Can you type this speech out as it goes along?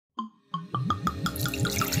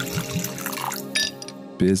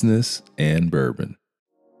Business and Bourbon.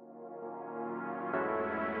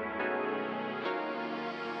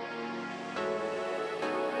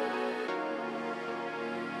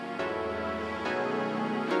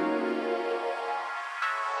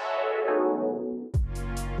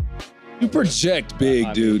 You project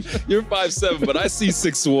big, dude. You're 5'7", but I see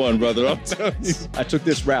 6'1", brother. I'm telling you. I took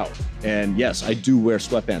this route, and yes, I do wear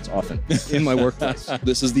sweatpants often in my workplace.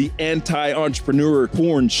 This is the anti-entrepreneur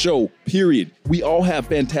porn show, period. We all have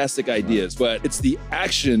fantastic ideas, but it's the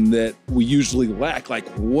action that we usually lack. Like,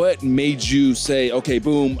 what made you say, okay,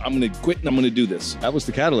 boom, I'm going to quit and I'm going to do this? That was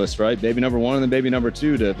the catalyst, right? Baby number one and then baby number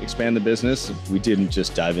two to expand the business. We didn't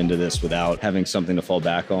just dive into this without having something to fall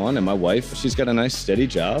back on. And my wife, she's got a nice, steady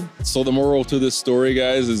job. So the moral to this story,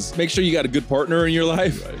 guys, is make sure you got a good partner in your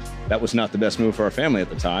life. Right. That was not the best move for our family at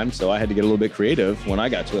the time, so I had to get a little bit creative when I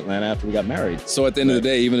got to Atlanta after we got married. So at the end of the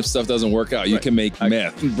day, even if stuff doesn't work out, you can make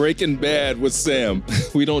meth. Breaking Bad with Sam.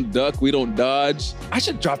 We don't duck, we don't dodge. I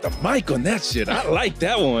should drop the mic on that shit. I like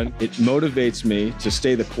that one. It motivates me to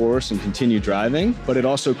stay the course and continue driving, but it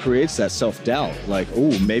also creates that self-doubt. Like,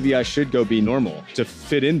 oh, maybe I should go be normal to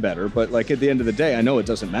fit in better. But like at the end of the day, I know it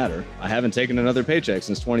doesn't matter. I haven't taken another paycheck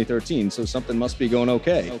since 2013, so something must be going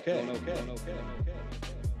okay.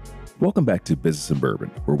 Welcome back to Business and Bourbon,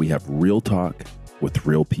 where we have real talk with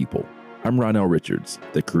real people. I'm Ronell Richards,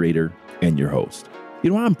 the creator and your host. You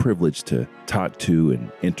know, I'm privileged to talk to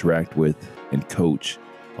and interact with and coach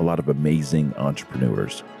a lot of amazing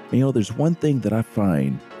entrepreneurs. And you know, there's one thing that I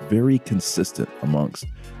find very consistent amongst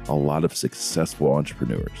a lot of successful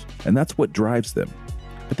entrepreneurs, and that's what drives them.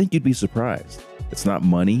 I think you'd be surprised. It's not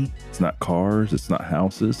money, it's not cars, it's not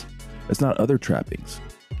houses, it's not other trappings.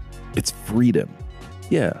 It's freedom.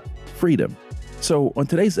 Yeah, freedom. So on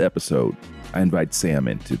today's episode, I invite Sam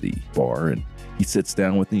into the bar and he sits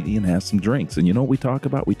down with me and has some drinks. And you know what we talk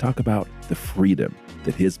about? We talk about the freedom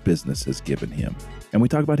that his business has given him. And we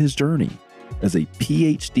talk about his journey as a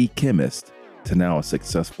PhD chemist to now a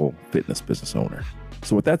successful fitness business owner.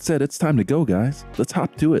 So with that said, it's time to go, guys. Let's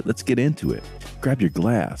hop to it. Let's get into it. Grab your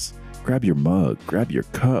glass, grab your mug, grab your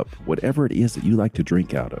cup, whatever it is that you like to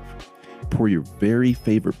drink out of. Pour your very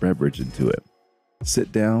favorite beverage into it.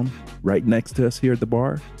 Sit down right next to us here at the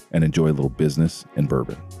bar and enjoy a little business and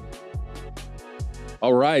bourbon.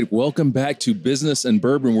 All right, welcome back to Business and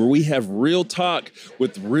Bourbon, where we have real talk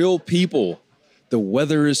with real people. The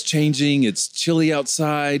weather is changing, it's chilly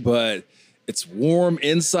outside, but it's warm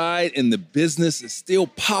inside, and the business is still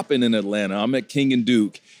popping in Atlanta. I'm at King and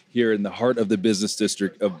Duke here in the heart of the business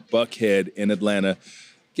district of Buckhead in Atlanta.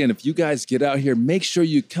 Again, if you guys get out here, make sure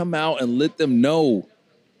you come out and let them know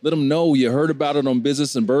you heard about it on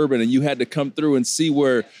Business and Bourbon and you had to come through and see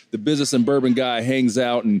where the Business and Bourbon guy hangs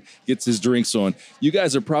out and gets his drinks on. You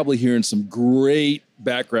guys are probably hearing some great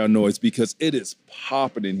background noise because it is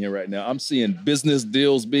popping in here right now. I'm seeing business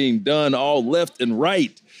deals being done all left and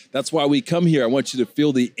right. That's why we come here. I want you to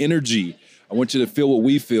feel the energy. I want you to feel what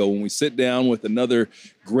we feel when we sit down with another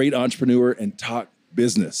great entrepreneur and talk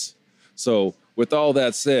business. So with all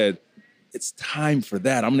that said, it's time for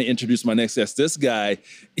that. I'm going to introduce my next guest. This guy,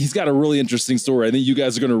 he's got a really interesting story. I think you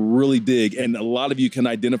guys are going to really dig, and a lot of you can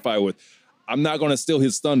identify with. I'm not going to steal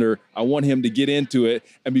his thunder. I want him to get into it.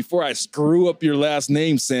 And before I screw up your last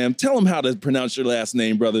name, Sam, tell him how to pronounce your last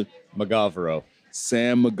name, brother. Magavero.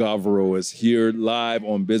 Sam Magavero is here live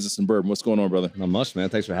on Business and Bourbon. What's going on, brother? Not much, man.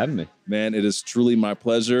 Thanks for having me. Man, it is truly my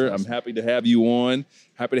pleasure. I'm happy to have you on.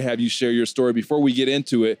 Happy to have you share your story. Before we get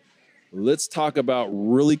into it, let's talk about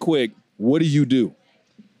really quick, what do you do?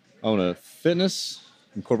 I own a fitness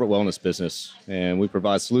and corporate wellness business, and we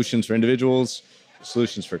provide solutions for individuals,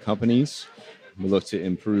 solutions for companies. We look to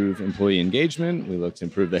improve employee engagement. We look to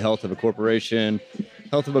improve the health of a corporation,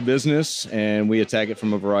 health of a business, and we attack it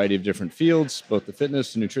from a variety of different fields, both the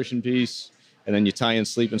fitness and nutrition piece, and then you tie in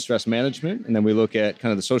sleep and stress management, and then we look at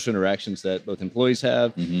kind of the social interactions that both employees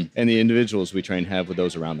have and the individuals we train have with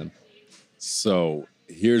those around them. So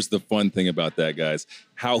here's the fun thing about that, guys,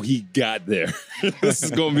 how he got there. This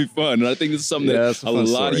is going to be fun. And I think this is something that a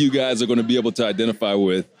lot of you guys are going to be able to identify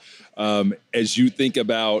with as you think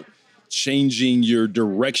about changing your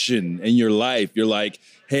direction in your life. You're like,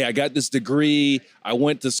 hey, I got this degree. I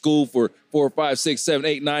went to school for 4, 5, 6, 7,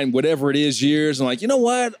 8, 9, whatever it is years. And like, you know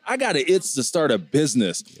what? I got an itch to start a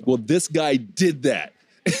business. Well, this guy did that.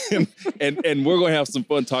 and we're going to have some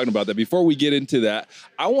fun talking about that. Before we get into that,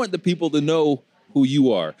 I want the people to know who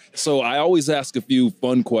you are. So I always ask a few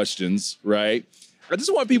fun questions, right? I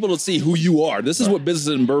just want people to see who you are. This is what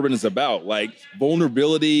Business and Bourbon is about, like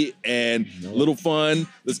vulnerability and little fun.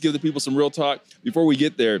 Let's give the people some real talk. Before we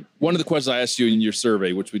get there, one of the questions I asked you in your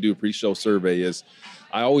survey, which we do a pre-show survey, is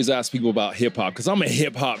I always ask people about hip hop because I'm a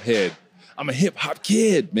hip hop head. I'm a hip hop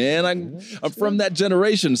kid, man. I'm from that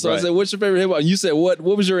generation. So I said, what's your favorite hip hop? And you said, what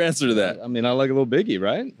was your answer to that? I mean, I like a little Biggie,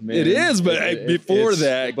 right? I mean, it is, but before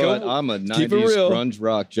that, but I'm a 90s grunge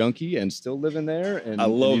rock junkie and still living there. And I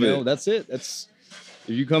love it. That's it.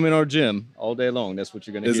 If you come in our gym all day long, that's what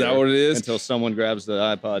you're going to hear. Is that what it is? Until someone grabs the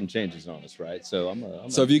iPod and changes on us, right? So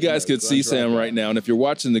So if you guys could see Sam right now, and if you're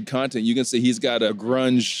watching the content, you can see he's got a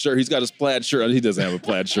grunge shirt. He's got his plaid shirt. He doesn't have a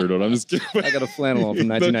plaid shirt on. I'm just kidding. I got a flannel on from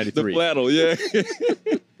 1993. The flannel, yeah.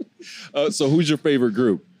 So who's your favorite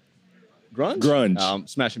group? Grunge.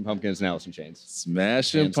 Smashing Pumpkins and Alice in Chains.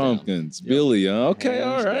 Smashing Pumpkins. Yep. Billy. Okay,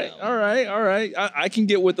 all right. I can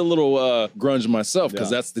get with a little grunge myself because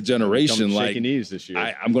that's the generation. Like shaking knees this year.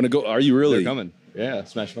 I'm going to go. Are you really? They're coming. Yeah,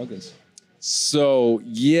 Smashing Pumpkins. So,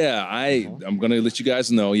 yeah, I'm going to let you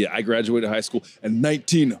guys know. Yeah, I graduated high school in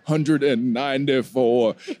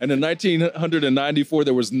 1994. And in 1994,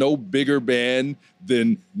 there was no bigger band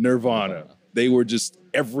than Nirvana. They were just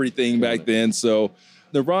everything back then. So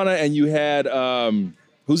Nirvana, and you had,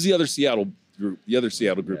 who's the other Seattle group? The other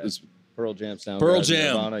Seattle group is Pearl Jam. Pearl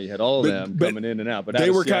Jam. Nirvana. You had all of them coming in and out. But they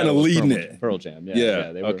were kind of leading it. Pearl Jam,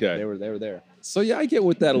 yeah. They were there. So, yeah, I get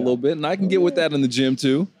with that a little bit. And I can get with that in the gym,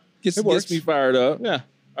 too. Gets me fired up. Yeah.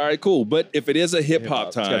 All right, cool. But if it is a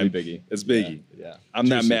hip-hop time, it's gotta be Biggie. It's Biggie. Yeah. I'm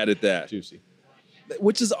not mad at that. Juicy.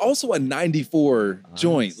 Which is also a 94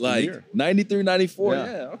 joint, like 93, 94. Yeah,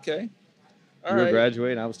 okay. You were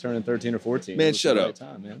graduating, I was turning 13 or 14. Man, shut up.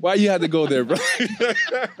 Time, man. Why you had to go there, bro?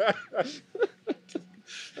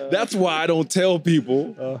 That's why I don't tell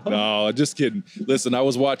people. No, just kidding. Listen, I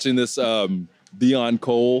was watching this Dion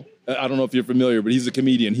Cole. I don't know if you're familiar, but he's a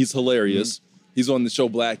comedian. He's hilarious. Mm-hmm. He's on the show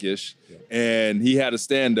Blackish, and he had a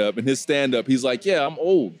stand-up. And his stand-up, he's like, yeah, I'm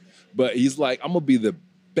old. But he's like, I'm going to be the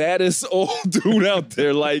baddest old dude out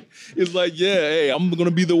there. Like, it's like, yeah, hey, I'm going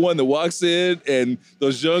to be the one that walks in, and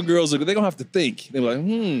those young girls, they're going to have to think. They're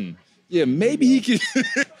like, yeah, maybe he can,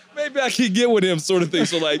 maybe I can get with him sort of thing.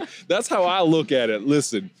 So, like, that's how I look at it.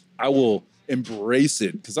 Listen, I will embrace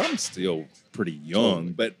it because I'm still pretty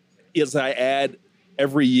young. But as I add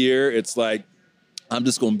every year, it's like, I'm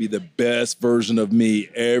just going to be the best version of me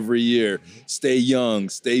every year. Stay young,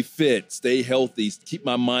 stay fit, stay healthy, keep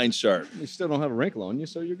my mind sharp. You still don't have a wrinkle on you,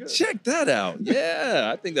 so you're good. Check that out. Yeah,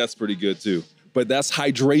 I think that's pretty good too. But that's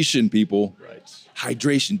hydration, people. Right.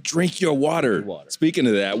 Hydration. Drink your water. Speaking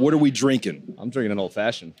of that, what are we drinking? I'm drinking an old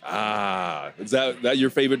fashioned. Is that your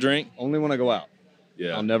favorite drink? Only when I go out.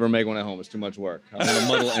 Yeah. I'll never make one at home. It's too much work. I don't want to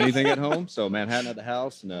muddle anything at home. So Manhattan at the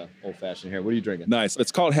house and old-fashioned here. What are you drinking? Nice.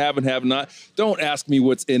 It's called Have and Have Not. Don't ask me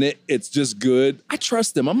what's in it. It's just good. I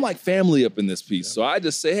trust them. I'm like family up in this piece. Yeah. So I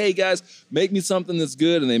just say, hey, guys, make me something that's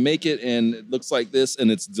good. And they make it, and it looks like this. And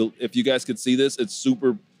if you guys could see this, it's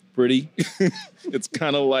super pretty. It's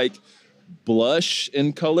kind of like blush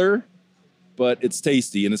in color, but it's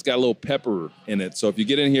tasty. And it's got a little pepper in it. So if you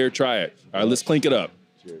get in here, try it. All right, let's clink it up.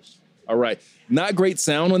 Cheers. All right. Not great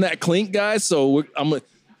sound on that clink, guys. So I'm going to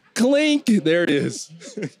clink. There it is.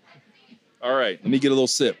 All right. Let me get a little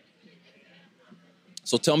sip.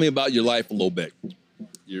 So tell me about your life a little bit.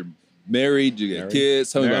 You're married. You got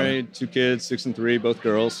kids. Tell me about it. 2 kids, 6 and 3, both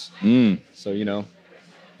girls. So,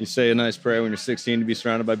 you say a nice prayer when you're 16 to be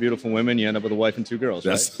surrounded by beautiful women. You end up with a wife and 2 girls,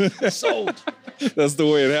 right? Sold. That's the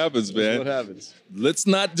way it happens, man. That's what happens. Let's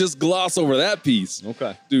not just gloss over that piece.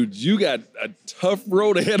 Okay. Dude, you got a tough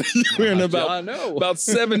road ahead of you here in about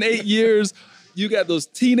 7, 8 years. You got those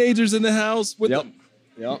teenagers in the house with them.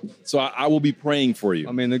 Yep. So I will be praying for you.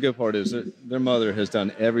 I mean, the good part is their mother has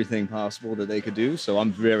done everything possible that they could do. So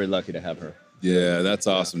I'm very lucky to have her. Yeah, that's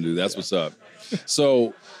awesome, dude. That's what's up.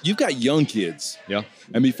 So you've got young kids. Yeah.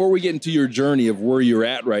 And before we get into your journey of where you're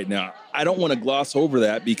at right now, I don't want to gloss over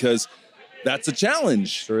that because that's a challenge.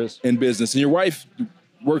 Sure is. In business. And your wife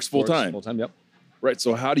works full time. Full time, yep. Right.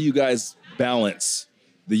 So how do you guys balance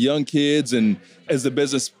the young kids, and has the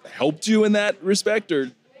business helped you in that respect,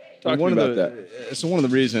 or talk to me about that? So one of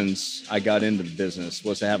the reasons I got into the business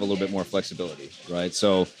was to have a little bit more flexibility, right?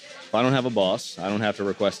 So if I don't have a boss, I don't have to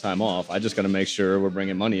request time off. I just got to make sure we're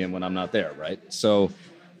bringing money in when I'm not there, right? So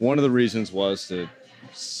one of the reasons was to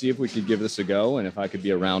see if we could give this a go and if I could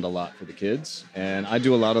be around a lot for the kids. And I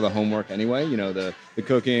do a lot of the homework anyway, the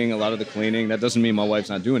cooking, a lot of the cleaning. That doesn't mean my wife's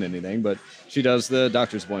not doing anything, but she does the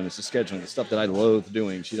doctor's appointments, the scheduling, the stuff that I loathe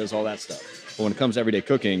doing. She does all that stuff. But when it comes to everyday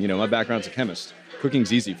cooking, my background's a chemist.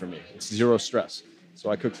 Cooking's easy for me. It's zero stress. So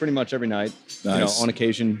I cook pretty much every night. Nice. On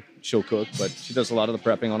occasion, she'll cook, but she does a lot of the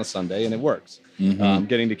prepping on a Sunday, and it works. Mm-hmm.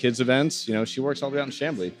 Getting to kids' events, she works all the way out in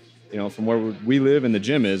Chamblee. From where we live and the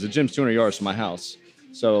gym's 200 yards from my house.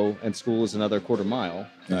 So, and school is another quarter mile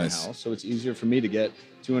from Nice. the house. So it's easier for me to get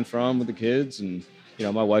to and from with the kids. And, you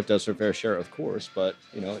know, my wife does her fair share, of course, but,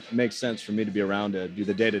 you know, it makes sense for me to be around to do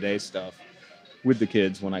the day-to-day stuff with the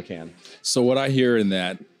kids when I can. So what I hear in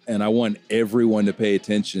that, and I want everyone to pay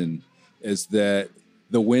attention, is that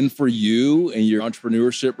the win for you and your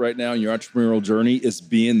entrepreneurship right now and your entrepreneurial journey is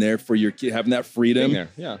being there for your kid, having that freedom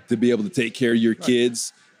to be able to take care of your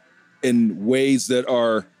kids in ways that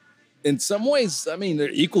are, in some ways, I mean, they're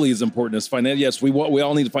equally as important as financial. Yes, we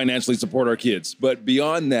all need to financially support our kids, but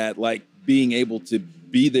beyond that, like being able to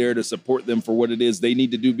be there to support them for what it is they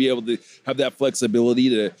need to do, be able to have that flexibility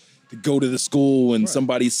to go to the school when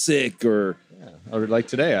somebody's sick or. Or like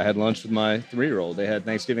today, I had lunch with my 3-year-old. They had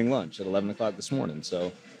Thanksgiving lunch at 11 o'clock this morning.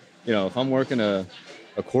 So, you know, if I'm working a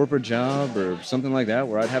corporate job or something like that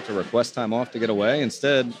where I'd have to request time off to get away,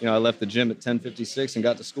 instead, you know, I left the gym at 10:56 and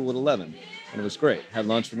got to school at 11. And it was great. Had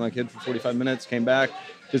lunch with my kid for 45 minutes, came back,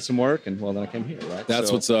 did some work, and well, then I came here, right?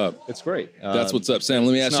 That's what's up. It's great. That's what's up. Sam,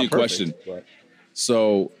 let me ask you a question. But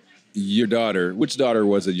So your daughter, which daughter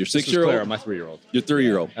was it? Your 6-year-old? Claire, my 3-year-old. Your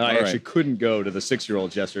 3-year-old. And I actually couldn't go to the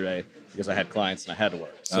 6-year-old yesterday because I had clients and I had to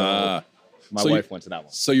work. So my wife went to that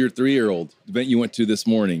one. So your 3-year-old, the event you went to this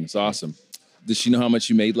morning, it's awesome. Does she know how much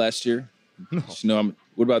you made last year? No. Does she know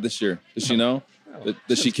what about this year? Does she know? No.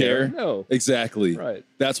 Does she care? No. Exactly. Right.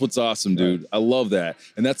 That's what's awesome, dude. Right. I love that.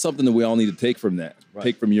 And that's something that we all need to take from that,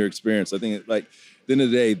 take from your experience. I think, like, at the end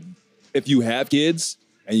of the day, if you have kids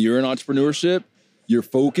and you're in entrepreneurship, your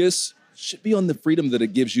focus should be on the freedom that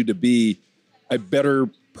it gives you to be a better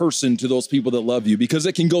person to those people that love you, because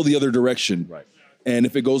it can go the other direction. Right. And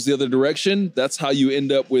if it goes the other direction, that's how you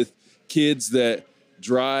end up with kids that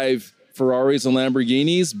drive Ferraris and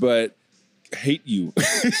Lamborghinis, but hate you.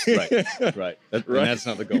 Right. And that's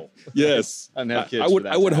not the goal. Yes. I have kids.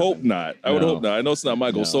 I would hope not. I would hope not. I know it's not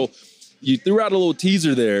my goal. So you threw out a little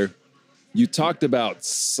teaser there. You talked about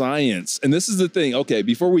science. And this is the thing. Okay,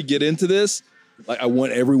 before we get into this, like, I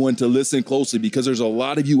want everyone to listen closely, because there's a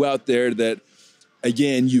lot of you out there that,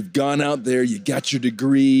 again, you've gone out there, you got your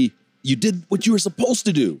degree, you did what you were supposed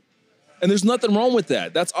to do. And there's nothing wrong with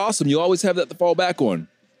that. That's awesome. You always have that to fall back on.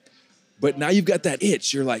 But now you've got that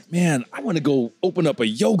itch. You're like, man, I want to go open up a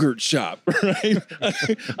yogurt shop, right?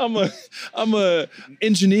 I'm a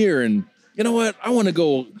engineer, and you know what? I want to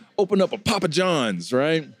go open up a Papa John's,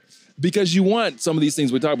 right? Because you want some of these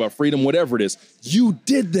things we talk about, freedom, whatever it is. You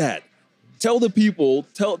did that. Tell the people,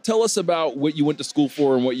 tell us about what you went to school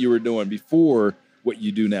for and what you were doing before what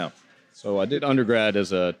you do now. So I did undergrad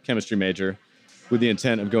as a chemistry major with the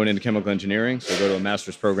intent of going into chemical engineering. So go to a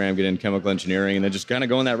master's program, get into chemical engineering, and then just kind of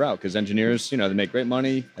go in that route, because engineers, you know, they make great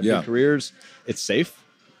money, have good careers. It's safe.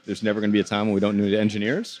 There's never going to be a time when we don't need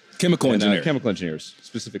engineers. Chemical engineers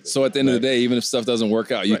specifically. So at the end of the day, even if stuff doesn't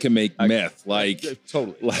work out, you can make meth.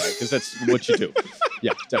 Totally. Because that's what you do.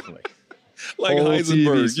 Yeah, definitely. Like whole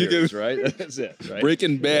Heisenberg, series, right? That's it. Right?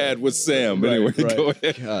 Breaking Bad with Sam. Anyway, go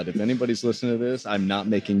ahead. God, if anybody's listening to this, I'm not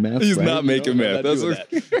making meth. He's not making meth. That's what.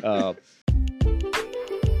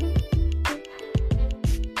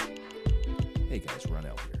 Hey guys,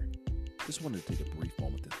 Ronell here. Just wanted to take a brief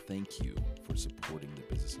moment to thank you for supporting the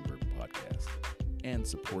Business and Bourbon podcast and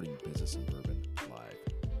supporting Business and Bourbon live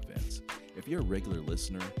events. If you're a regular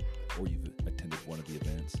listener or you've attended one of the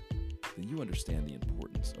events, then you understand the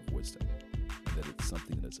importance of wisdom, and that it's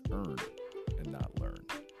something that is earned and not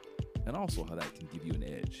learned. And also how that can give you an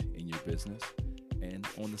edge in your business and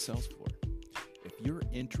on the sales floor. If you're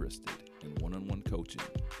interested in one-on-one coaching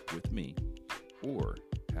with me, or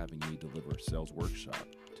having me deliver a sales workshop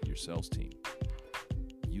to your sales team,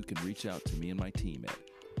 you can reach out to me and my team at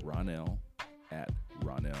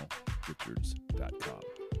ronell@ronellrichards.com.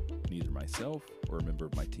 Either myself or a member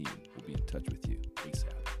of my team will be in touch with you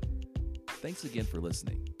ASAP. Thanks again for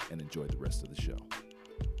listening, and enjoy the rest of the show.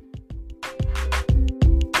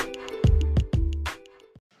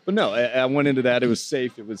 But no, I went into that. It was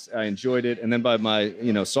safe. I enjoyed it. And then by my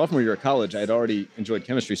sophomore year of college, I had already enjoyed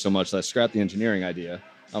chemistry so much that I scrapped the engineering idea.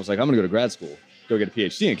 I was like, I'm going to go to grad school, go get a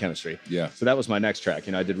PhD in chemistry. Yeah. So that was my next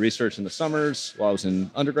track. I did research in the summers while I was in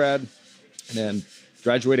undergrad, and then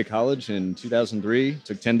graduated college in 2003,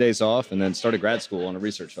 took 10 days off, and then started grad school on a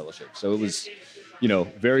research fellowship. So it was,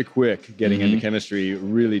 very quick getting into chemistry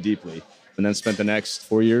really deeply, and then spent the next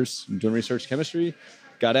 4 years doing research chemistry.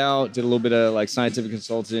 Got out, did a little bit of scientific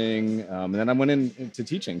consulting, and then I went into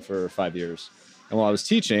teaching for 5 years. And while I was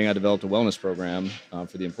teaching, I developed a wellness program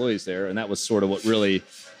for the employees there, and that was sort of what really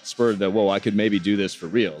spurred I could maybe do this for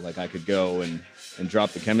real. I could go and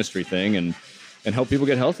drop the chemistry thing and help people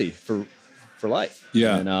get healthy for for life.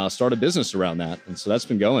 Yeah. And start a business around that. And so that's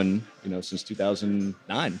been going, since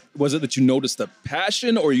 2009. Was it that you noticed a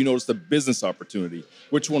passion or you noticed a business opportunity?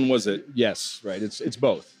 Which one was it? Yes, right. It's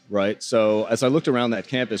both, right? So as I looked around that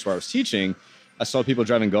campus where I was teaching, I saw people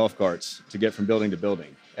driving golf carts to get from building to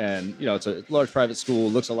building. And, it's a large private school,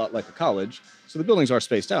 looks a lot like a college. So the buildings are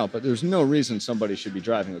spaced out, but there's no reason somebody should be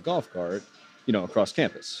driving a golf cart, across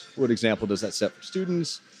campus. What example does that set for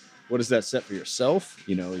students? What does that set for yourself?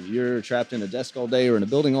 You're trapped in a desk all day or in a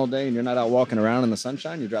building all day and you're not out walking around in the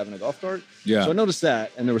sunshine, you're driving a golf cart. Yeah. So I noticed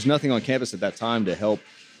that, and there was nothing on campus at that time to help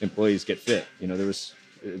employees get fit.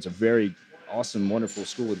 It's a very awesome, wonderful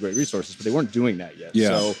school with great resources, but they weren't doing that yet. Yeah.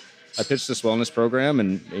 So I pitched this wellness program,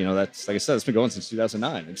 and that's, like I said, it's been going since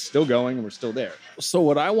 2009. It's still going, and we're still there. So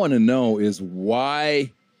what I want to know is what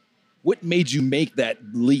made you make that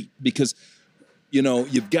leap? Because,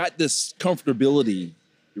 you've got this comfortability,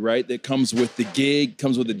 right, that comes with the gig,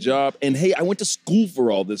 comes with the job. And hey, I went to school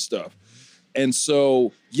for all this stuff. And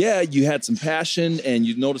so, yeah, you had some passion and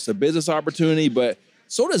you noticed a business opportunity, but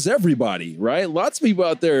so does everybody, right? Lots of people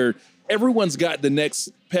out there, everyone's got the next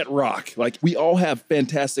pet rock. Like, we all have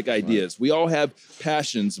fantastic ideas. Right. We all have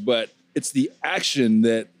passions, but it's the action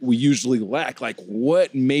that we usually lack. Like,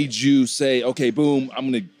 what made you say, okay, boom,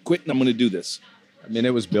 I'm going to quit and I'm going to do this?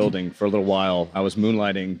 It was building for a little while. I was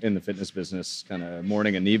moonlighting in the fitness business kind of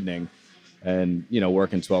morning and evening and,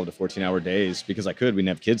 working 12 to 14-hour days because I could. We didn't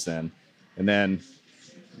have kids then. And then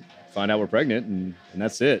find out we're pregnant, and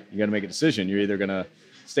that's it. You got to make a decision. You're either going to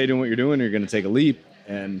stay doing what you're doing or you're going to take a leap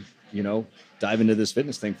and, dive into this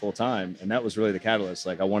fitness thing full time. And that was really the catalyst.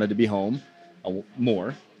 Like, I wanted to be home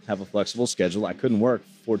more, have a flexible schedule. I couldn't work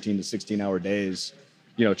 14 to 16-hour days,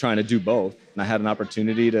 trying to do both. And I had an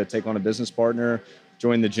opportunity to take on a business partner,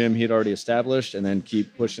 join the gym he had already established, and then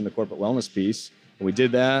keep pushing the corporate wellness piece. And we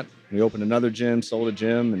did that. We opened another gym, sold a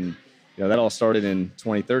gym, and that all started in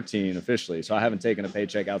 2013 officially. So I haven't taken a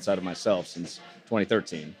paycheck outside of myself since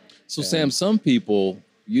 2013. So Sam, some people,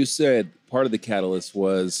 you said part of the catalyst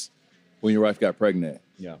was when your wife got pregnant.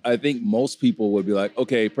 Yeah. I think most people would be like,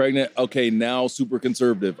 okay, pregnant. Okay, now super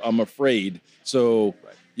conservative. I'm afraid. So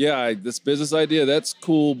yeah, this business idea, that's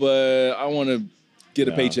cool, but I want to get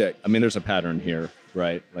a paycheck. There's a pattern here,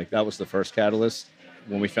 right? Like, that was the first catalyst.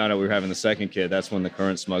 When we found out we were having the second kid, that's when the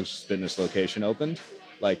current Smugs Fitness location opened,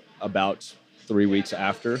 like about 3 weeks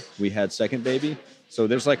after we had second baby. So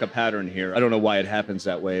there's like a pattern here. I don't know why it happens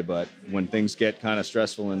that way, but when things get kind of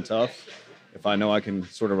stressful and tough, if I know I can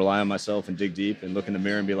sort of rely on myself and dig deep and look in the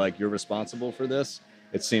mirror and be like, you're responsible for this,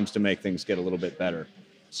 it seems to make things get a little bit better.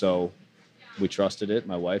 So we trusted it.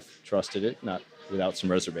 My wife trusted it, not without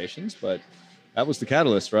some reservations, but that was the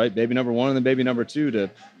catalyst, right? Baby number one and then baby number two to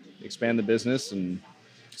expand the business. And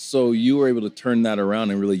so you were able to turn that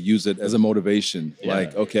around and really use it as a motivation. Yeah.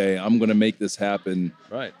 Like, okay, I'm going to make this happen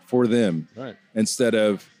for them. Right. Instead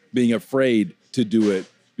of being afraid to do it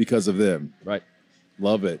because of them. Right.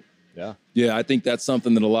 Love it. Yeah. Yeah, I think that's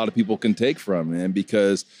something that a lot of people can take from, man,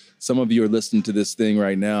 because some of you are listening to this thing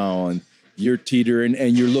right now and you're teetering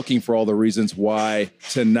and you're looking for all the reasons why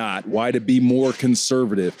to be more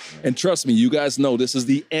conservative. And trust me, you guys know this is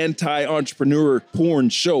the anti-entrepreneur porn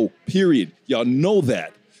show, period. Y'all know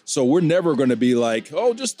that. So we're never going to be like,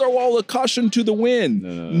 oh, just throw all the caution to the wind.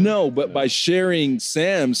 No, but by sharing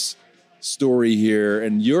Sam's story here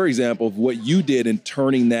and your example of what you did in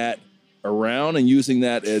turning that around and using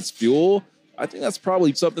that as fuel, I think that's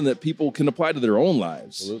probably something that people can apply to their own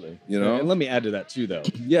lives. Absolutely. And let me add to that too, though.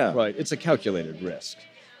 Yeah. Right. It's a calculated risk.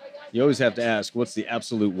 You always have to ask, what's the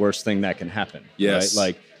absolute worst thing that can happen? Yes. Right?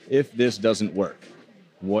 Like, if this doesn't work,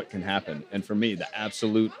 what can happen? And for me, the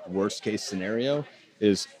absolute worst case scenario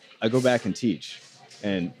is I go back and teach.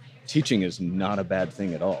 And teaching is not a bad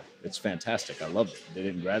thing at all. It's fantastic. I love it. Did it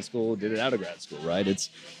in grad school, did it out of grad school, right?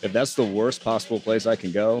 If that's the worst possible place I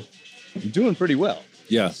can go, I'm doing pretty well.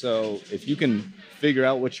 Yeah. So if you can figure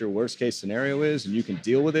out what your worst case scenario is and you can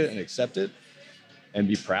deal with it and accept it and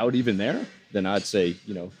be proud even there, then I'd say,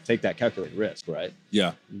 take that calculated risk, right?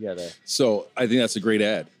 Yeah. You gotta. So I think that's a great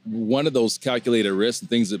ad. One of those calculated risks and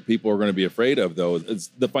things that people are going to be afraid of, though,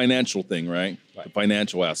 is the financial thing, right? The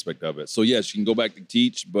financial aspect of it. So yes, you can go back to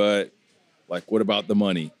teach, but like, what about the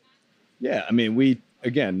money? Yeah.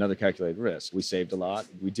 Again, another calculated risk. We saved a lot.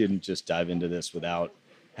 We didn't just dive into this without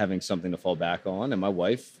having something to fall back on. And my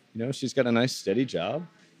wife, she's got a nice steady job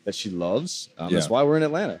that she loves. That's why we're in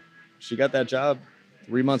Atlanta. She got that job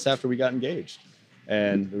 3 months after we got engaged.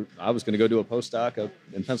 And I was going to go do a postdoc up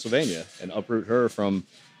in Pennsylvania and uproot her from,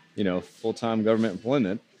 full-time government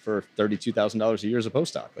employment for $32,000 a year as a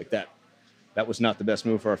postdoc. Like, that that was not the best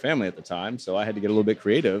move for our family at the time. So I had to get a little bit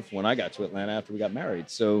creative when I got to Atlanta after we got married.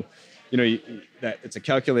 So, that it's a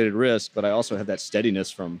calculated risk, but I also have that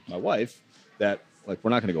steadiness from my wife that, like, we're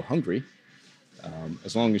not going to go hungry.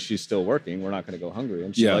 As long as she's still working, we're not going to go hungry.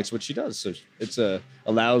 And she likes what she does. So it's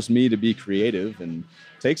allows me to be creative and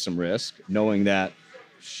take some risk, knowing that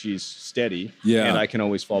she's steady. Yeah. And I can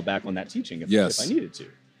always fall back on that teaching if I needed to.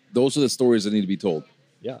 Those are the stories that need to be told.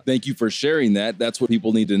 Yeah. Thank you for sharing that. That's what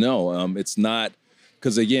people need to know. It's not,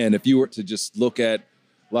 because again, if you were to just look at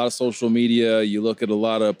a lot of social media, you look at a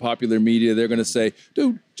lot of popular media, they're going to say,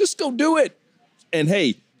 dude, just go do it. And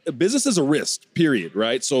hey, business is a risk, period,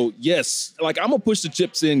 right? So yes, like I'm a push the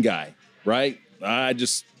chips in guy, right? I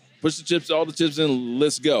just push all the chips in,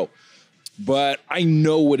 let's go. But I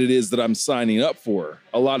know what it is that I'm signing up for.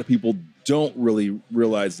 A lot of people don't really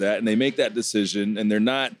realize that, and they make that decision and they're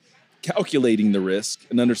not calculating the risk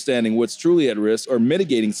and understanding what's truly at risk or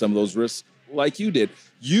mitigating some of those risks like you did.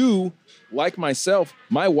 You, like myself,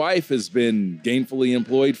 my wife has been gainfully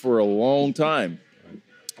employed for a long time.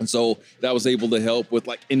 And so that was able to help with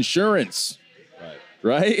like insurance.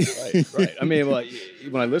 Right. I mean, well,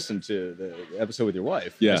 when I listened to the episode with your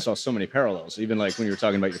wife, I saw so many parallels. Even like when you were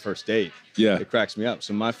talking about your first date, it cracks me up.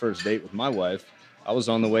 So my first date with my wife, I was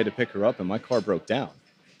on the way to pick her up and my car broke down.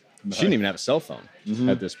 She didn't even have a cell phone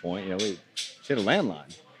at this point. She had a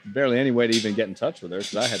landline. Barely any way to even get in touch with her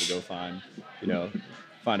because I had to go find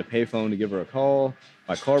a payphone to give her a call.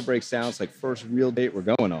 My car breaks down. It's like first real date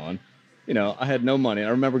we're going on. I had no money. I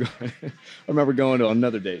remember going to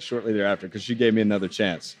another date shortly thereafter because she gave me another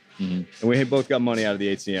chance. And we both got money out of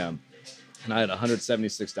the ATM. And I had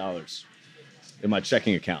 $176 in my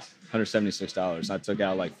checking account. $176. I took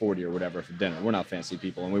out like 40 or whatever for dinner. We're not fancy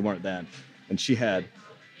people, and we weren't then. And she had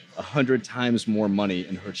 100 times more money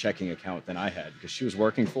in her checking account than I had because she was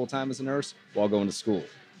working full-time as a nurse while going to school.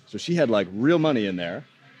 So she had like real money in there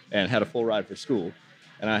and had a full ride for school.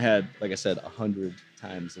 And I had, like I said, 100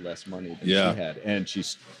 times less money than she had. And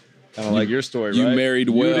she's kind of like your story, you right? You married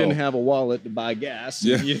well. You didn't have a wallet to buy gas.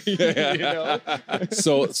 Yeah.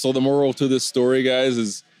 So the moral to this story, guys,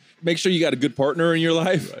 is make sure you got a good partner in your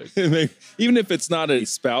life. Right. Even if it's not a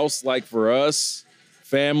spouse, like for us,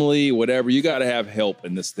 family, whatever, you got to have help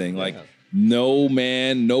in this thing. Like no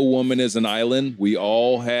man, no woman is an island. We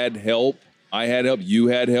all had help. I had help. You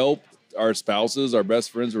had help. Our spouses, our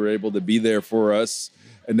best friends were able to be there for us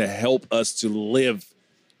and to help us to live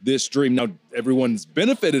this dream. Now, everyone's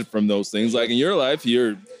benefited from those things. Like in your life,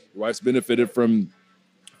 your wife's benefited from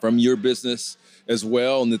your business as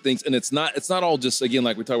well. And the things, and it's not all just, again,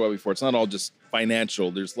 like we talked about before, it's not all just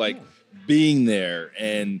financial. There's like being there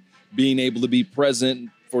and being able to be present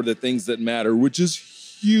for the things that matter, which is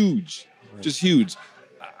huge, just huge.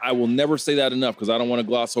 I will never say that enough because I don't want to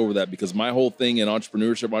gloss over that, because my whole thing in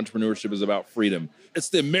entrepreneurship is about freedom. It's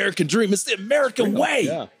the American dream. It's the American way.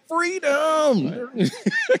 Yeah. Freedom. Right.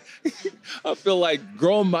 I feel like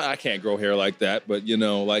I can't grow hair like that, but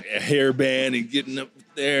like a hairband and getting up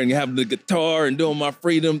there and having the guitar and doing my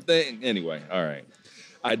freedom thing. Anyway, all right.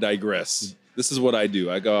 I digress. This is what I do.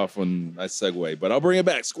 I go off when I segue, but I'll bring it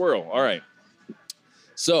back. Squirrel. All right.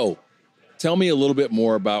 So tell me a little bit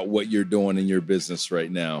more about what you're doing in your business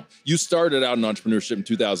right now. You started out in entrepreneurship in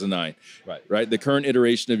 2009, right? The current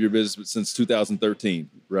iteration of your business since 2013,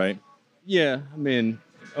 right? Yeah. I mean,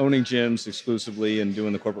 owning gyms exclusively and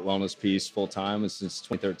doing the corporate wellness piece full time is since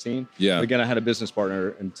 2013. Yeah. But again, I had a business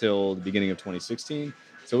partner until the beginning of 2016.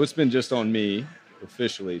 So it's been just on me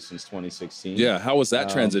officially since 2016. Yeah. How was that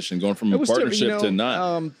transition going from a partnership to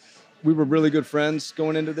not? We were really good friends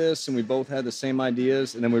going into this, and we both had the same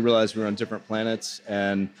ideas. And then we realized we were on different planets.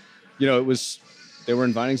 And, they were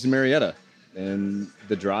in Vinings and Marietta. And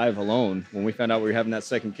the drive alone, when we found out we were having that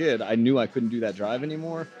second kid, I knew I couldn't do that drive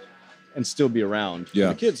anymore and still be around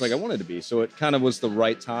the kids like I wanted to be. So it kind of was the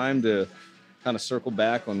right time to kind of circle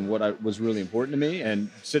back on what was really important to me.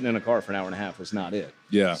 And sitting in a car for an hour and a half was not it.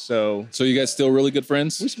 Yeah. So you guys still really good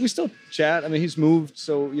friends? We still chat. I mean, he's moved,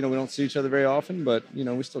 so, we don't see each other very often, but,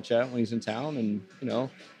 we still chat when he's in town. And,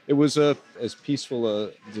 it was as peaceful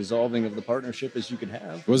a dissolving of the partnership as you could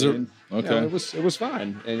have. Was it? Okay. It was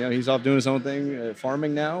fine. And, he's off doing his own thing,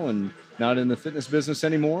 farming now, and not in the fitness business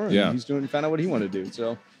anymore. And he's found out what he wanted to do.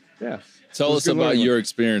 So, yeah. Tell us about your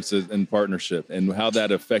experiences in partnership and how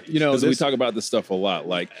that affected you. Because we talk about this stuff a lot,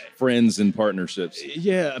 like friends and partnerships.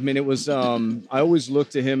 Yeah, I mean, it was, I always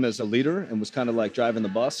looked to him as a leader and was kind of like driving the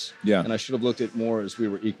bus. Yeah. And I should have looked at it more as we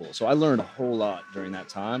were equal. So I learned a whole lot during that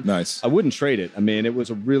time. Nice. I wouldn't trade it. I mean, it was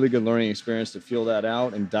a really good learning experience to feel that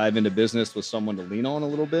out and dive into business with someone to lean on a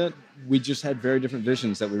little bit. We just had very different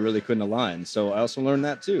visions that we really couldn't align. So I also learned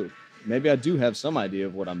that too. Maybe I do have some idea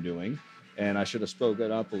of what I'm doing, and I should have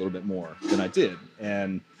spoken up a little bit more than I did.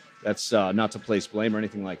 And that's not to place blame or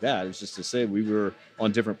anything like that. It's just to say we were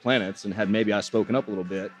on different planets, and had maybe I spoken up a little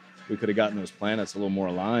bit, we could have gotten those planets a little more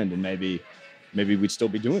aligned, and maybe we'd still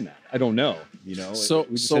be doing that. I don't know. We just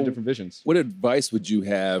had different visions. What advice would you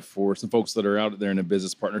have for some folks that are out there in a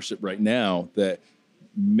business partnership right now that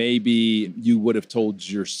maybe you would have told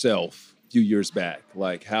yourself a few years back,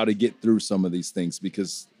 like how to get through some of these things?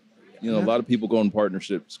 Because, a lot of people go in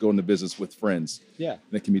partnerships, go into business with friends. Yeah.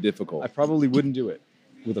 And it can be difficult. I probably wouldn't do it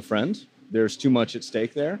with a friend. There's too much at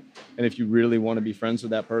stake there. And if you really want to be friends with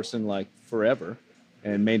that person like forever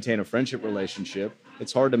and maintain a friendship relationship,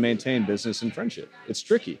 it's hard to maintain business and friendship. It's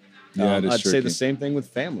tricky. Yeah, it is I'd tricky. say the same thing with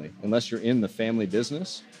family. Unless you're in the family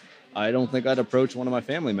business, I don't think I'd approach one of my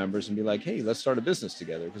family members and be like, hey, let's start a business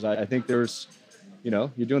together. Because I think there's,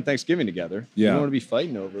 you're doing Thanksgiving together. Yeah. You don't want to be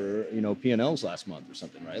fighting over, P&Ls last month or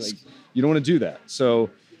something, right? Like, you don't want to do that. So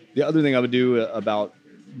the other thing I would do about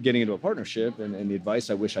getting into a partnership, and the advice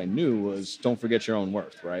I wish I knew, was don't forget your own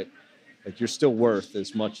worth, right? Like, you're still worth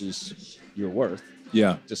as much as you're worth.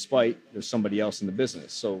 Yeah. Despite there's somebody else in the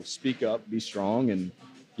business. So speak up, be strong, and,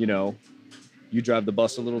 you drive the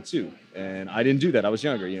bus a little too. And I didn't do that. I was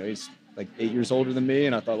younger. He's like 8 years older than me.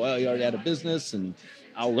 And I thought, well, he already had a business and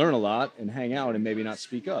I'll learn a lot and hang out and maybe not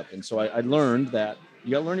speak up. And so I learned that you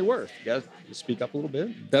got to learn your worth. You got to speak up a little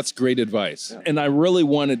bit. That's great advice. Yeah. And I really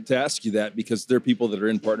wanted to ask you that because there are people that are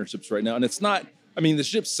in partnerships right now. And it's not, the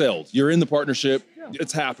ship sailed. You're in the partnership. Yeah.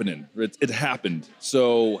 It's happening. It happened.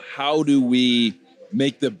 So how do we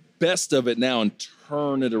make the best of it now and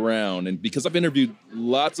turn it around? And because I've interviewed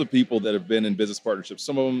lots of people that have been in business partnerships,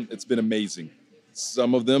 some of them, it's been amazing.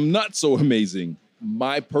 Some of them, not so amazing.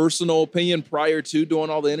 My personal opinion prior to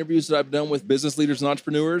doing all the interviews that I've done with business leaders and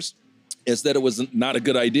entrepreneurs is that it was not a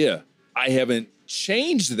good idea. I haven't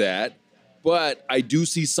changed that, but I do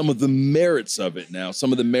see some of the merits of it now,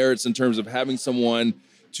 some of the merits in terms of having someone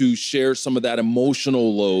to share some of that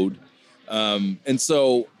emotional load.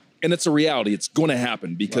 And it's a reality. It's going to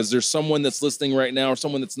happen because there's someone that's listening right now or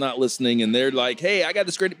someone that's not listening, and they're like, hey, I got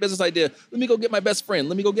this great business idea. Let me go get my best friend.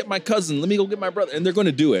 Let me go get my cousin. Let me go get my brother. And they're going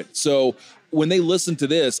to do it. So when they listen to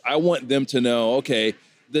this, I want them to know, okay,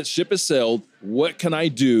 the ship has sailed. What can I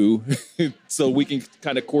do so we can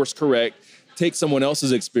kind of course correct, take someone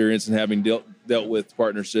else's experience and having dealt with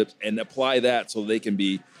partnerships and apply that so they can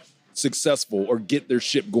be successful or get their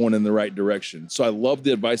ship going in the right direction. So I love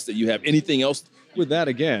the advice that you have. Anything else? With that,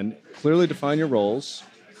 again, clearly define your roles.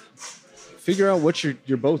 Figure out what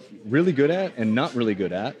you're both really good at and not really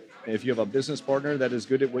good at. If you have a business partner that is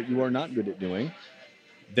good at what you are not good at doing,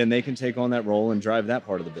 then they can take on that role and drive that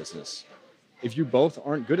part of the business. If you both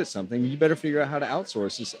aren't good at something, you better figure out how to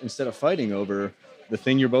outsource this instead of fighting over the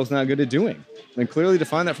thing you're both not good at doing. And clearly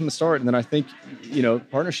define that from the start. And then I think,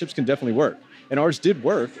 partnerships can definitely work. And ours did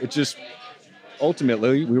work. It just,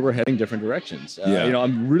 ultimately, we were heading different directions.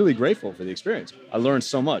 I'm really grateful for the experience. I learned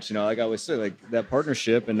so much. Like I always say, like that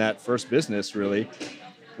partnership and that first business really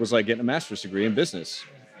was like getting a master's degree in business,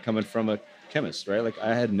 coming from a chemist, right? Like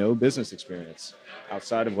I had no business experience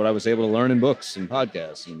outside of what I was able to learn in books and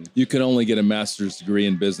podcasts. And you can only get a master's degree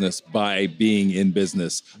in business by being in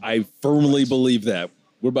business. I firmly believe that.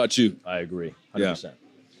 What about you? I agree, 100%. Yeah.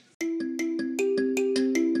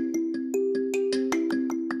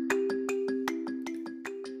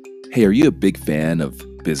 Hey, are you a big fan of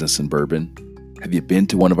Business and Bourbon? Have you been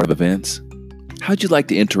to one of our events? How'd you like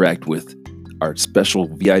to interact with our special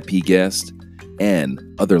VIP guest and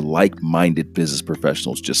other like-minded business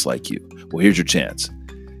professionals just like you? Well, here's your chance.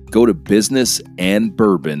 Go to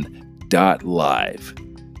businessandbourbon.live.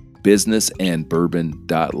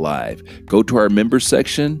 Businessandbourbon.live. Go to our members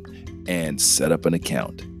section and set up an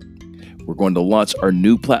account. We're going to launch our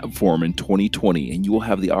new platform in 2020, and you will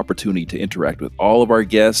have the opportunity to interact with all of our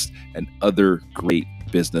guests and other great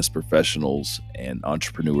business professionals and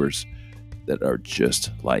entrepreneurs that are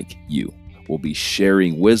just like you. We'll be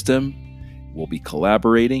sharing wisdom, we'll be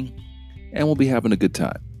collaborating, and we'll be having a good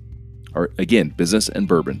time. Again,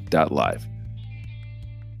 businessandbourbon.live.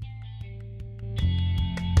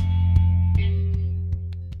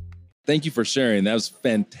 Thank you for sharing. That was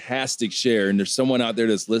fantastic share. And there's someone out there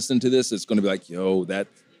that's listening to this that's going to be like, yo, that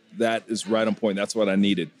is right on point. That's what I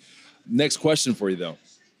needed. Next question for you, though.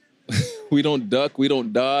 We don't duck. We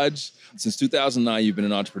don't dodge. Since 2009, you've been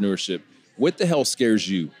in entrepreneurship. What the hell scares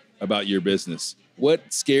you about your business?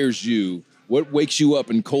 What scares you? What wakes you up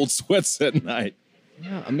in cold sweats at night?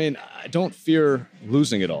 Yeah, I don't fear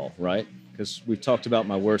losing it all, right? Because we've talked about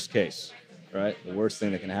my worst case, right? The worst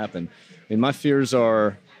thing that can happen. My fears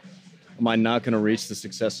are, am I not going to reach the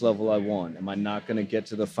success level I want? Am I not going to get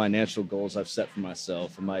to the financial goals I've set for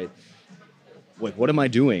myself? like, what am I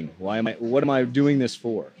doing? What am I doing this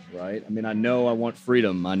for? Right? I mean, I know I want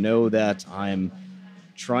freedom. I know that I'm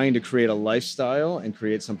trying to create a lifestyle and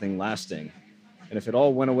create something lasting. And if it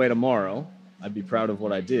all went away tomorrow, I'd be proud of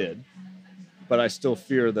what I did. But I still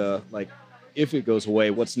fear if it goes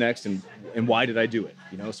away, what's next and why did I do it?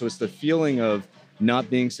 So it's the feeling of not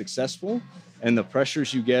being successful and the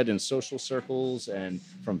pressures you get in social circles and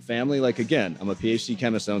from family. Like, again, I'm a PhD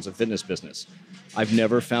chemist that owns a fitness business. I've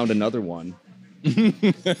never found another one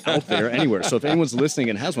out there anywhere. So if anyone's listening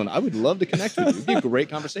and has one, I would love to connect with you. It'd be a great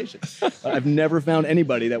conversation. I've never found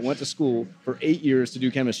anybody that went to school for 8 years to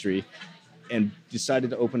do chemistry and decided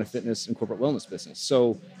to open a fitness and corporate wellness business.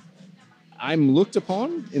 So I'm looked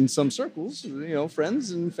upon in some circles,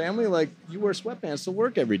 friends and family, like, you wear sweatpants to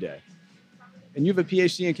work every day. And you have a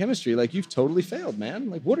PhD in chemistry, like, you've totally failed, man.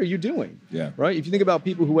 Like, what are you doing? Yeah. Right? If you think about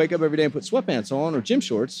people who wake up every day and put sweatpants on or gym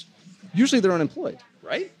shorts, usually they're unemployed,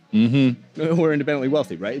 right? Mm-hmm. Or independently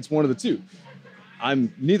wealthy, right? It's one of the two.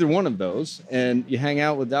 I'm neither one of those. And you hang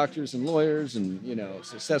out with doctors and lawyers and,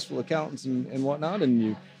 successful accountants and whatnot,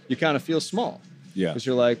 and you kind of feel small. Yeah. Because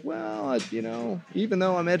you're like, well, even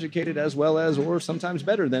though I'm educated as well as, or sometimes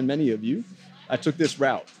better than many of you, I took this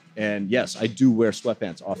route. And yes, I do wear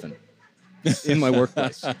sweatpants often in my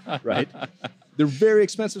workplace, right? They're very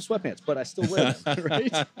expensive sweatpants, but I still wear them,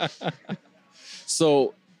 right?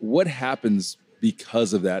 So what happens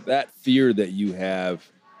because of that fear that you have?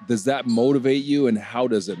 Does that motivate you, and how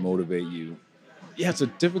does it motivate you? Yeah, it's a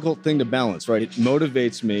difficult thing to balance, right? It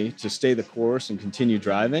motivates me to stay the course and continue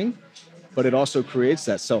driving, but it also creates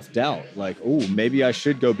that self-doubt. Like, oh, maybe I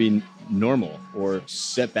should go be normal or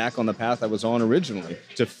set back on the path I was on originally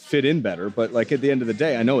to fit in better. But like, at the end of the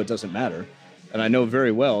day, I know it doesn't matter. And I know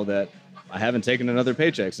very well that I haven't taken another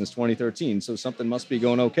paycheck since 2013. So something must be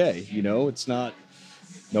going okay. It's not,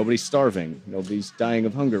 nobody's starving. Nobody's dying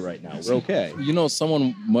of hunger right now. We're okay.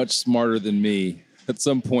 Someone much smarter than me at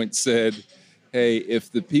some point said, hey,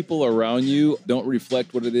 if the people around you don't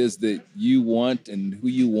reflect what it is that you want and who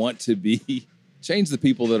you want to be, change the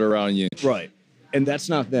people that are around you. Right. And that's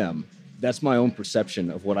not them. That's my own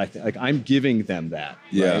perception of what I think. Like, I'm giving them that.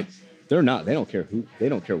 Yeah. Right? They're not. They don't care they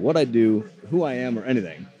don't care what I do, who I am, or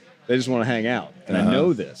anything. They just want to hang out. And I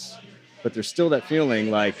know this. But there's still that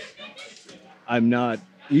feeling like I'm not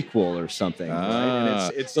equal or something. Right?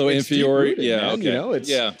 And it's so inferiority. Yeah. Man.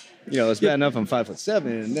 Okay. It's bad enough I'm 5'7",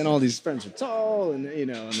 and then all these friends are tall, and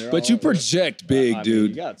and they're. But you project big,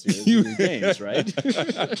 dude. You got to. You games, right?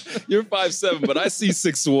 You're 5'7", but I see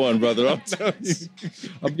 6'1", brother. I'm telling you.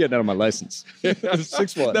 I'm getting out of my license.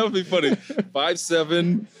 6'1". That would be funny.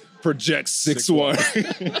 5'7", projects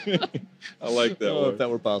 6'1". I like that one. If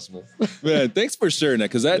that were possible. Man, thanks for sharing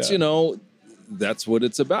that, because that's that's what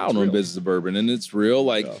it's about on Business of Bourbon, and it's real.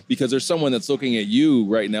 Because there's someone that's looking at you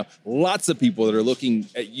right now. Lots of people that are looking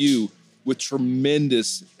at you with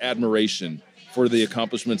tremendous admiration for the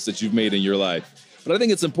accomplishments that you've made in your life. But I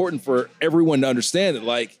think it's important for everyone to understand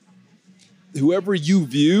that, whoever you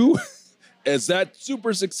view as that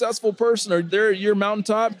super successful person or they're your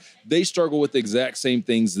mountaintop, they struggle with the exact same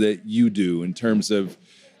things that you do in terms of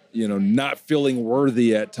not feeling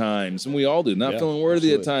worthy at times. And we all do, not feeling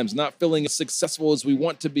worthy at times, not feeling as successful as we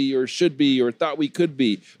want to be or should be or thought we could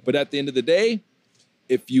be. But at the end of the day,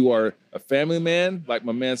 if you are a family man, like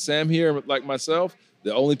my man Sam here, like myself,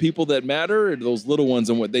 the only people that matter are those little ones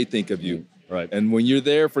and what they think of you. Right. And when you're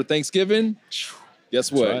there for Thanksgiving,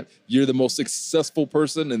 guess what? Right. You're the most successful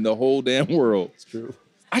person in the whole damn world. It's true.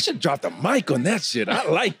 I should drop the mic on that shit. I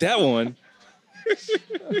like that one.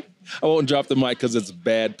 I won't drop the mic because it's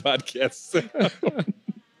bad podcast.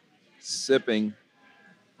 Sipping.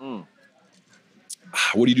 What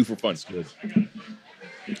do you do for fun? It's good.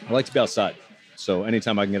 I like to be outside. So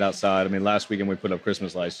anytime I can get outside, last weekend we put up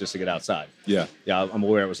Christmas lights just to get outside. Yeah. Yeah, I'm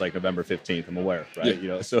aware it was like November 15th. I'm aware, right?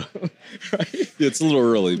 Yeah. So right? It's a little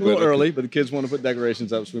early. But the kids want to put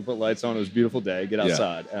decorations up, so we put lights on. It was a beautiful day. Get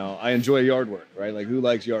outside. I enjoy yard work, right? Like, who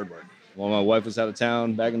likes yard work? Well, my wife was out of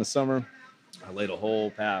town back in the summer. I laid a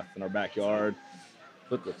whole path in our backyard,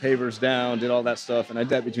 put the pavers down, did all that stuff. And I did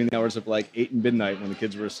that between the hours of 8 and midnight when the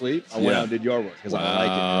kids were asleep. I went out and did yard work because I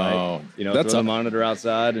like it, right? Throw the monitor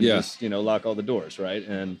outside and just, lock all the doors, right?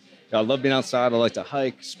 And I love being outside. I like to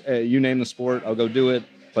hike. You name the sport, I'll go do it.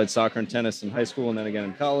 Played soccer and tennis in high school and then again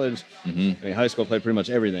in college. Mm-hmm. High school I played pretty much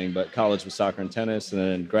everything, but college was soccer and tennis. And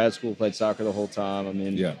then grad school played soccer the whole time.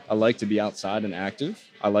 I like to be outside and active.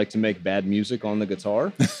 I like to make bad music on the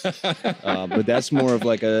guitar. But that's more of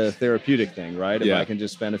like a therapeutic thing, right? If I can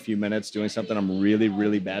just spend a few minutes doing something I'm really,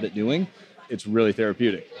 really bad at doing, it's really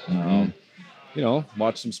therapeutic. Mm-hmm.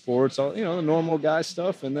 Watch some sports, all, the normal guy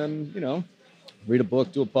stuff. And then, read a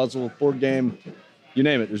book, do a puzzle, board game, you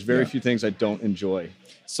name it. There's very Yeah. few things I don't enjoy.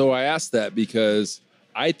 So I asked that because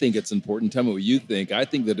I think it's important. Tell me what you think. I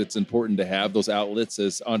think that it's important to have those outlets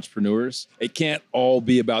as entrepreneurs. It can't all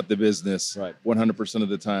be about the business Right. 100% of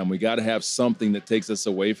the time. We got to have something that takes us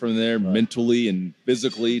away from there mentally and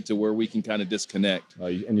physically to where we can kind of disconnect.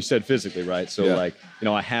 And you said physically, right? So Yeah. like,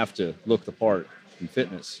 I have to look the part in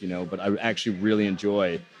fitness, but I actually really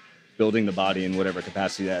enjoy building the body in whatever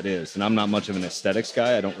capacity that is. And I'm not much of an aesthetics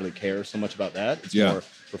guy. I don't really care so much about that. It's Yeah. more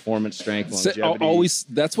performance, strength, So, longevity. always,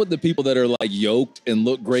 that's what the people that are like yoked and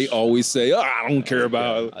look great always say. Oh, I don't care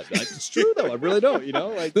about. It's true though. I really don't.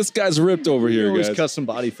 Like This guy's ripped over you here, always guys. cut some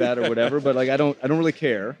body fat or whatever, but like I don't really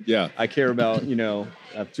care. Yeah. I care about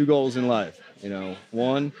I have two goals in life.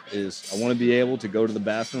 One is I want to be able to go to the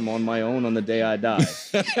bathroom on my own on the day I die,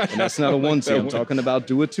 and that's not a onesie. I'm talking about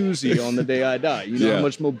do a twosie on the day I die. You know Yeah. how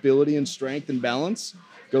much mobility and strength and balance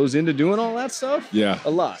goes into doing all that stuff? Yeah. A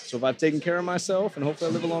lot. So if I've taken care of myself and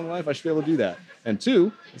hopefully I live a long life, I should be able to do that. And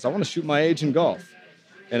two is I want to shoot my age in golf.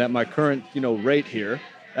 And at my current, rate here,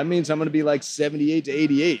 that means I'm going to be like 78 to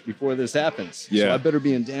 88 before this happens. Yeah. So I better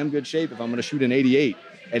be in damn good shape if I'm going to shoot an 88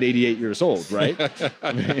 at 88 years old, right?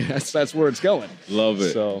 I mean, that's where it's going. Love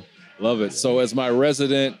it. So Love it. So as my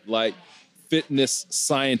resident fitness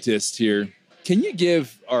scientist here, can you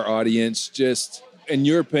give our audience just, in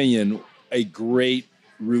your opinion, a great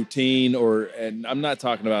routine and I'm not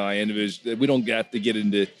talking about my individual, we don't have to get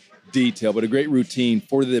into detail, but a great routine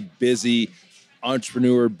for the busy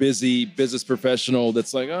entrepreneur, busy business professional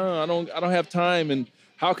that's like, oh, I don't have time. And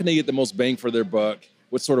how can they get the most bang for their buck?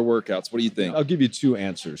 What sort of workouts? What do you think? I'll give you two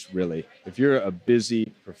answers, really. If you're a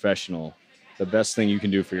busy professional, the best thing you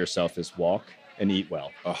can do for yourself is walk and eat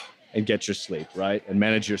well and get your sleep, right? And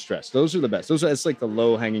manage your stress. Those are the best. It's like the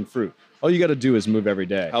low-hanging fruit. All you got to do is move every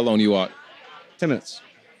day. How long do you walk? 10 minutes.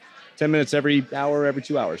 10 minutes every hour, every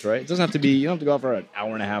 2 hours, right? It doesn't have to be, you don't have to go out for an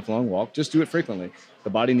hour and a half long walk. Just do it frequently. The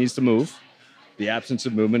body needs to move. The absence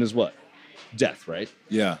of movement is what? Death, right?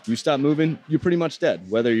 Yeah. You stop moving, you're pretty much dead.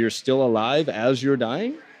 Whether you're still alive as you're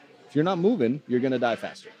dying, if you're not moving, you're going to die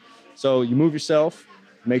faster. So you move yourself,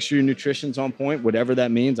 make sure your nutrition's on point, whatever that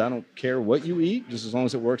means. I don't care what you eat, just as long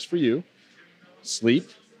as it works for you. Sleep,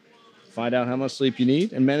 find out how much sleep you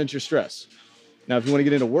need, and manage your stress. Now, if you want to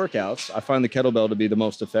get into workouts, I find the kettlebell to be the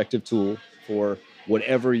most effective tool for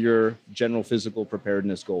whatever your general physical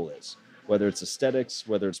preparedness goal is. Whether it's aesthetics,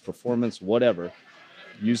 whether it's performance, whatever,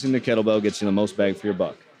 using the kettlebell gets you the most bang for your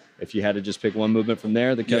buck. If you had to just pick one movement from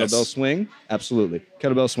there, the kettlebell swing, absolutely.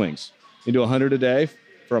 Kettlebell swings. You do 100 a day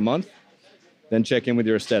for a month, then check in with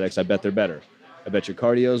your aesthetics. I bet they're better. I bet your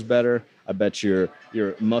cardio is better. I bet your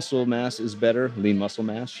muscle mass is better. Lean muscle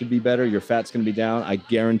mass should be better. Your fat's going to be down. I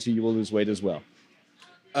guarantee you will lose weight as well.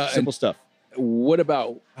 Simple stuff. What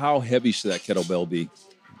about how heavy should that kettlebell be?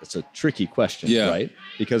 It's a tricky question, right?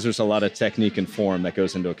 Because there's a lot of technique and form that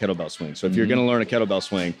goes into a kettlebell swing. So if you're going to learn a kettlebell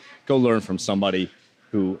swing, go learn from somebody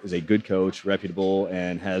who is a good coach, reputable,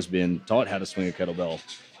 and has been taught how to swing a kettlebell,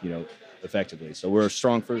 effectively. So we're a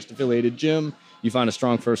Strong First affiliated gym. You find a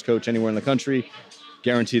Strong First coach anywhere in the country,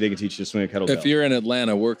 guarantee they can teach you to swing a kettlebell. If you're in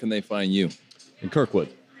Atlanta, where can they find you? In Kirkwood.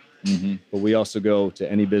 But we also go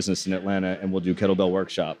to any business in Atlanta and we'll do kettlebell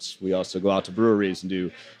workshops. We also go out to breweries and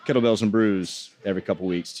do kettlebells and brews every couple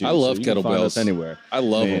weeks too. I love you can find us kettlebells. anywhere. I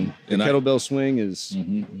love them. The kettlebell swing is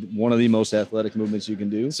one of the most athletic movements you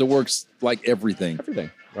can do. So it works like everything.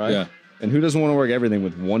 Everything, right? Yeah. And who doesn't want to work everything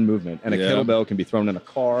with one movement? And a kettlebell can be thrown in a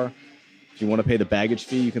car. If you want to pay the baggage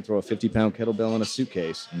fee, you can throw a 50-pound kettlebell in a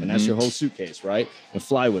suitcase, and that's your whole suitcase, right? And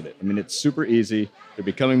fly with it. I mean, it's super easy. They're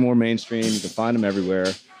becoming more mainstream. You can find them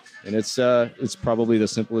everywhere. And it's probably the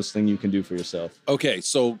simplest thing you can do for yourself. Okay,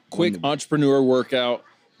 so quick entrepreneur workout.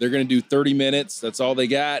 They're going to do 30 minutes. That's all they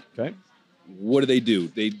got. Okay. What do?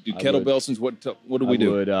 They do kettlebell swings. What do we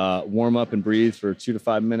do? I would warm up and breathe for 2 to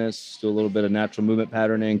 5 minutes, do a little bit of natural movement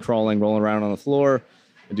patterning, crawling, rolling around on the floor,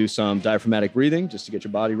 and do some diaphragmatic breathing just to get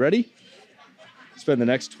your body ready. Spend the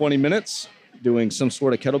next 20 minutes doing some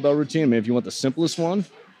sort of kettlebell routine. I mean, if you want the simplest one,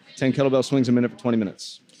 10 kettlebell swings a minute for 20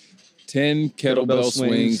 minutes. 10 kettlebell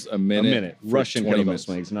swings a minute. Russian kettlebell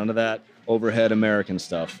swings. None of that overhead American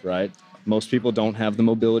stuff, right? Most people don't have the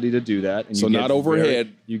mobility to do that. And So you not get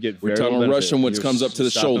overhead. You get We're very talking little Russian, benefit. which comes up to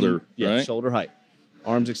the Stop them. shoulder, Yeah, right? shoulder height.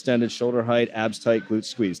 Arms extended, shoulder height, abs tight, glutes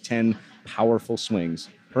squeeze. 10 powerful swings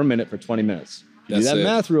per minute for 20 minutes. If you do That's that it.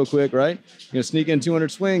 math real quick, right? You're going to sneak in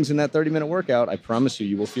 200 swings in that 30-minute workout. I promise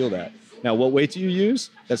you will feel that. Now, what weight do you use?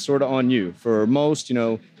 That's sort of on you. For most,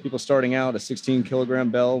 people starting out, a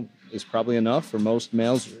 16-kilogram bell is probably enough for most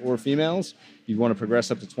males or females. You want to progress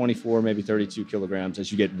up to 24, maybe 32 kilograms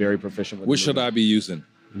as you get very proficient with What should I be using?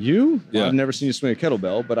 You? Yeah. I've never seen you swing a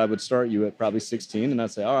kettlebell, but I would start you at probably 16, and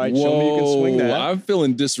I'd say, all right, show me you can swing that. I'm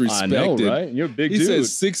feeling disrespected. I know, right? You're a big dude. He said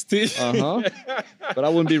 16. But I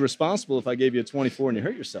wouldn't be responsible if I gave you a 24 and you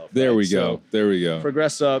hurt yourself. There right? we go. So there we go.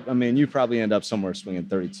 progress up. I mean, you probably end up somewhere swinging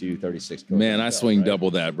 32, 36 kilograms. Man, I swing right?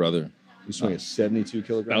 double that, brother. You swing a 72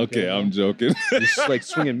 kilogram. Okay, kettlebell. I'm joking. You're just like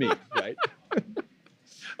swinging me, right?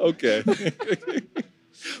 Okay.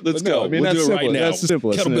 Let's But no, go. I mean, we'll that's do it right simple. now. That's the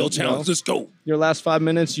simplest, isn't Kettlebell it? challenge. You know? Let's go. Your last 5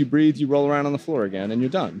 minutes, you breathe, you roll around on the floor again, and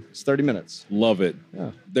you're done. It's 30 minutes. Love it.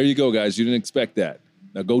 Yeah. There you go, guys. You didn't expect that.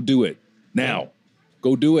 Now go do it. Now.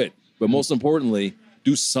 Go do it. But most importantly,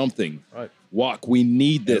 do something. Right. Walk. We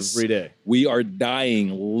need this. Every day. We are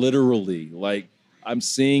dying literally. Like, I'm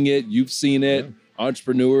seeing it. You've seen it. Yeah.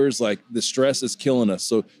 Entrepreneurs, like, the stress is killing us.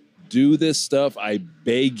 So do this stuff. I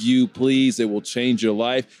beg you, please. It will change your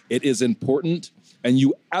life. It is important, and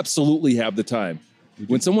you absolutely have the time.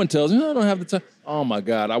 When someone tells me, I don't have the time, oh my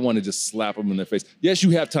God, I want to just slap them in their face. Yes,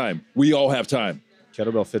 you have time. We all have time.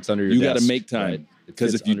 Kettlebell fits under your You desk. got to make time. Right? It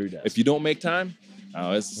Because fits under your desk. if you don't make time,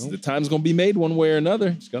 the time's going to be made one way or another.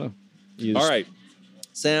 It's gonna. All right.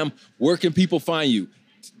 Sam, where can people find you?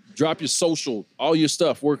 Drop your social, all your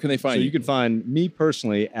stuff. Where can they find So you? you can find me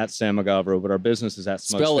personally at Sam Magavro, but our business is at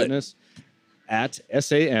Smugs Spell it. Fitness. At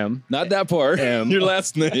SAM. Not that part. Your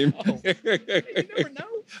last name. You never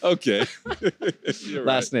know. Okay. You're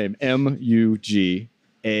Last name MUGAVERO.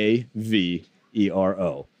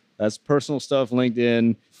 That's personal stuff.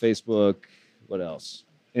 LinkedIn, Facebook. What else?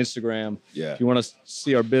 Instagram. Yeah. If you want to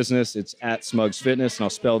see our business, it's at Smugs Fitness, and I'll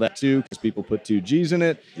spell that too because people put 2 G's in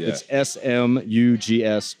it. Yeah. It's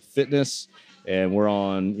SMUGS Fitness, and we're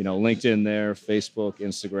on LinkedIn there, Facebook,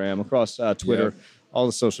 Instagram, across Twitter, all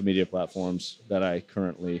the social media platforms that I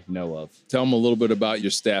currently know of. Tell them a little bit about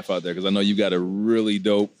your staff out there because I know you got a really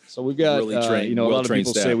dope. So we've got, Really trained, a lot of well-trained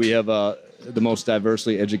people staff. say we have the most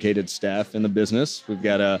diversely educated staff in the business. We've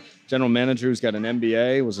got a general manager who's got an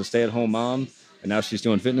MBA, was a stay-at-home mom, and now she's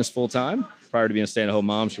doing fitness full-time. Prior to being a stay-at-home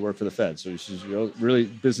mom, she worked for the Fed, so she's really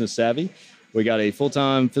business savvy. We got a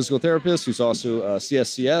full-time physical therapist who's also a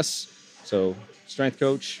CSCS, so strength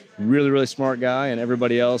coach, really smart guy, and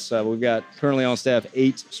everybody else. We've got currently on staff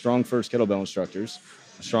 8 Strong First kettlebell instructors.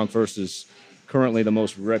 Strong First is currently the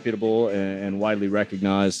most reputable and widely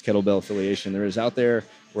recognized kettlebell affiliation there is out there.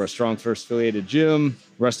 We're a Strong First affiliated gym.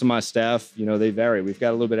 The rest of my staff, they vary. We've got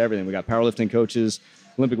a little bit of everything. We got powerlifting coaches,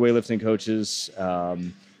 Olympic weightlifting coaches,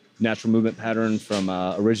 natural movement pattern from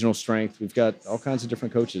original strength. We've got all kinds of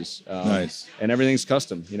different coaches. Nice. And everything's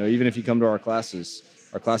custom. Even if you come to our classes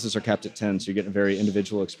are capped at 10, so you're getting a very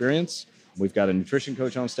individual experience. We've got a nutrition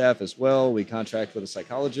coach on staff as well. We contract with a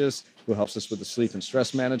psychologist who helps us with the sleep and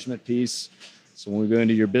stress management piece. So when we go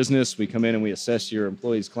into your business, we come in and we assess your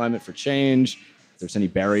employees' climate for change. If there's any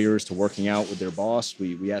barriers to working out with their boss,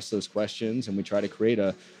 we ask those questions, and we try to create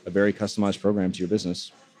a very customized program to your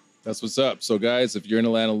business. That's what's up. So, guys, if you're in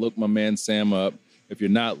Atlanta, look my man Sam up. If you're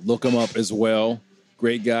not, look him up as well.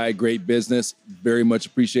 Great guy, great business. Very much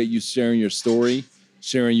appreciate you sharing your story,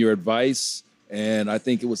 sharing your advice. And I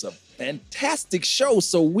think it was a fantastic show.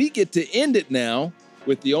 So we get to end it now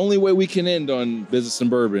with the only way we can end on Business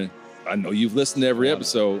and Bourbon. I know you've listened to every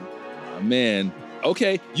episode. Man.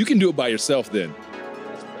 Okay, you can do it by yourself then.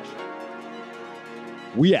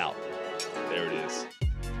 We out. There it is.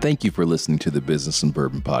 Thank you for listening to the Business and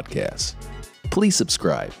Bourbon podcast. Please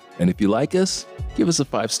subscribe. And if you like us, give us a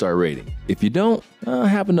 5-star rating. If you don't,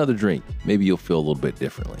 have another drink. Maybe you'll feel a little bit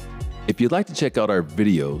differently. If you'd like to check out our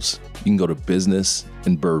videos, you can go to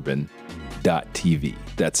businessandbourbon.tv.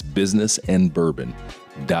 That's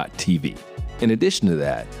businessandbourbon.tv. In addition to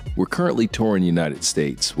that, we're currently touring the United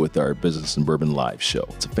States with our Business and Bourbon live show.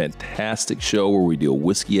 It's a fantastic show where we do a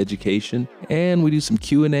whiskey education and we do some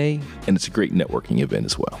Q&A, and it's a great networking event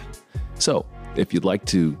as well. So if you'd like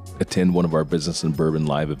to attend one of our Business and Bourbon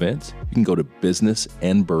live events, you can go to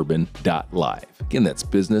businessandbourbon.live. Again, that's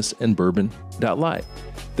businessandbourbon.live.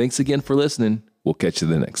 Thanks again for listening. We'll catch you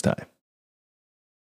the next time.